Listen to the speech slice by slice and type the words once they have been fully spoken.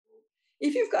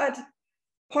If you've got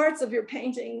parts of your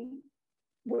painting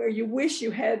where you wish you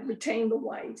had retained the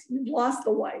white, you've lost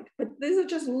the white, but these are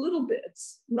just little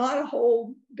bits, not a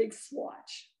whole big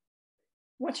swatch.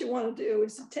 What you want to do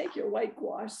is to take your white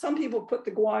gouache. Some people put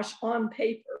the gouache on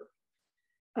paper.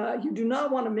 You do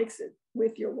not want to mix it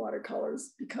with your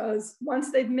watercolors, because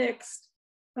once they've mixed,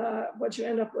 what you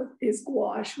end up with is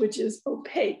gouache, which is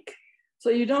opaque.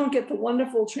 So you don't get the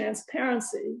wonderful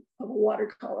transparency of a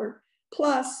watercolor.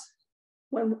 Plus,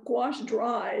 when gouache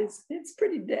dries, it's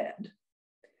pretty dead.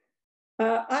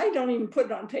 I don't even put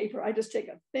it on paper. I just take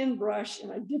a thin brush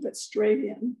and I dip it straight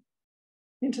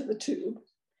into the tube.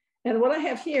 And what I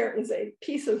have here is a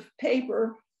piece of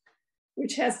paper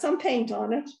which has some paint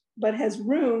on it, but has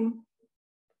room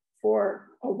for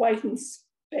a whitened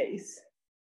space.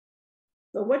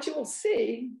 So what you will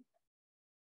see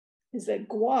is that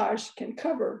gouache can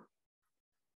cover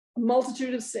a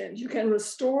multitude of sins. You can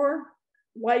restore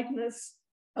whiteness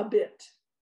a bit.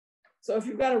 So if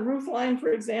you've got a roof line,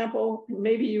 for example, and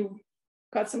maybe you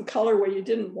got some color where you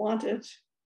didn't want it,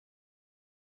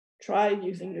 try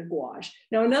using your gouache.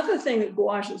 Now, another thing that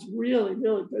gouache is really,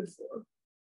 really good for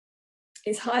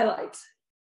is highlights.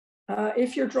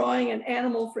 If you're drawing an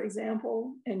animal, for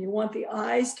example, and you want the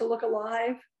eyes to look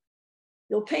alive,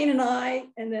 you'll paint an eye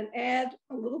and then add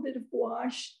a little bit of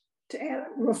gouache to add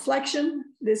reflection.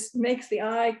 This makes the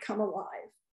eye come alive.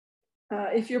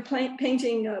 If you're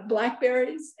painting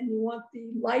blackberries and you want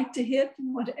the light to hit,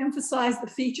 you want to emphasize the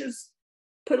features,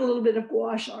 put a little bit of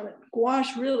gouache on it.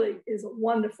 Gouache really is a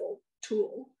wonderful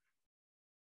tool.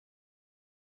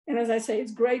 And as I say,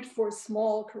 it's great for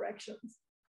small corrections.